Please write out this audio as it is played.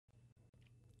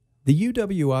The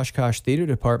UW Oshkosh Theater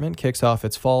Department kicks off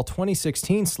its fall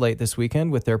 2016 slate this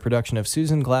weekend with their production of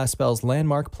Susan Glaspell's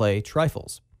landmark play,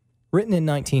 Trifles. Written in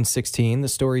 1916, the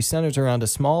story centers around a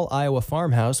small Iowa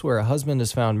farmhouse where a husband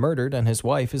is found murdered and his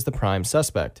wife is the prime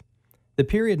suspect. The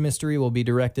period mystery will be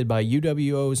directed by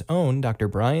UWO's own Dr.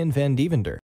 Brian Van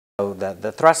Devender.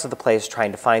 The thrust of the play is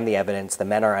trying to find the evidence. The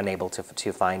men are unable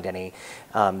to find any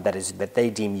that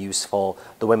they deem useful.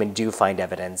 The women do find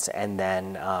evidence, and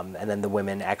then the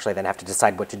women actually then have to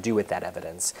decide what to do with that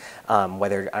evidence,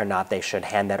 whether or not they should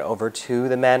hand that over to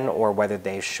the men or whether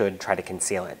they should try to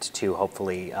conceal it to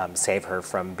hopefully save her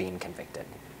from being convicted.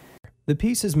 The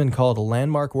piece has been called a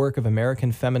landmark work of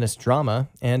American feminist drama,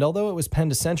 and although it was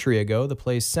penned a century ago, the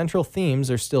play's central themes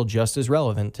are still just as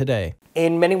relevant today.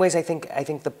 In many ways, I think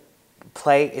the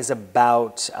play is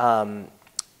about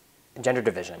gender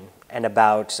division and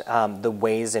about the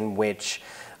ways in which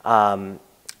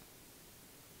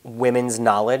women's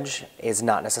knowledge is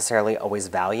not necessarily always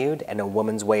valued, and a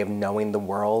woman's way of knowing the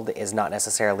world is not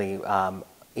necessarily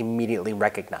immediately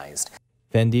recognized.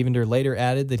 Van Devender later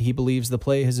added that he believes the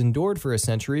play has endured for a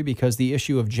century because the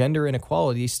issue of gender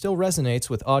inequality still resonates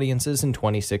with audiences in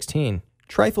 2016.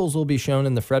 Trifles will be shown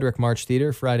in the Frederick March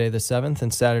Theater Friday the 7th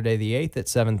and Saturday the 8th at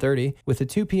 7:30, with a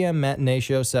 2 p.m. matinee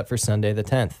show set for Sunday the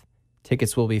 10th.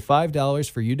 Tickets will be $5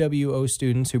 for UWO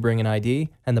students who bring an ID,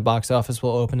 and the box office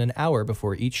will open an hour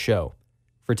before each show.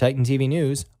 For Titan TV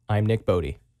News, I'm Nick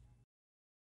Bode.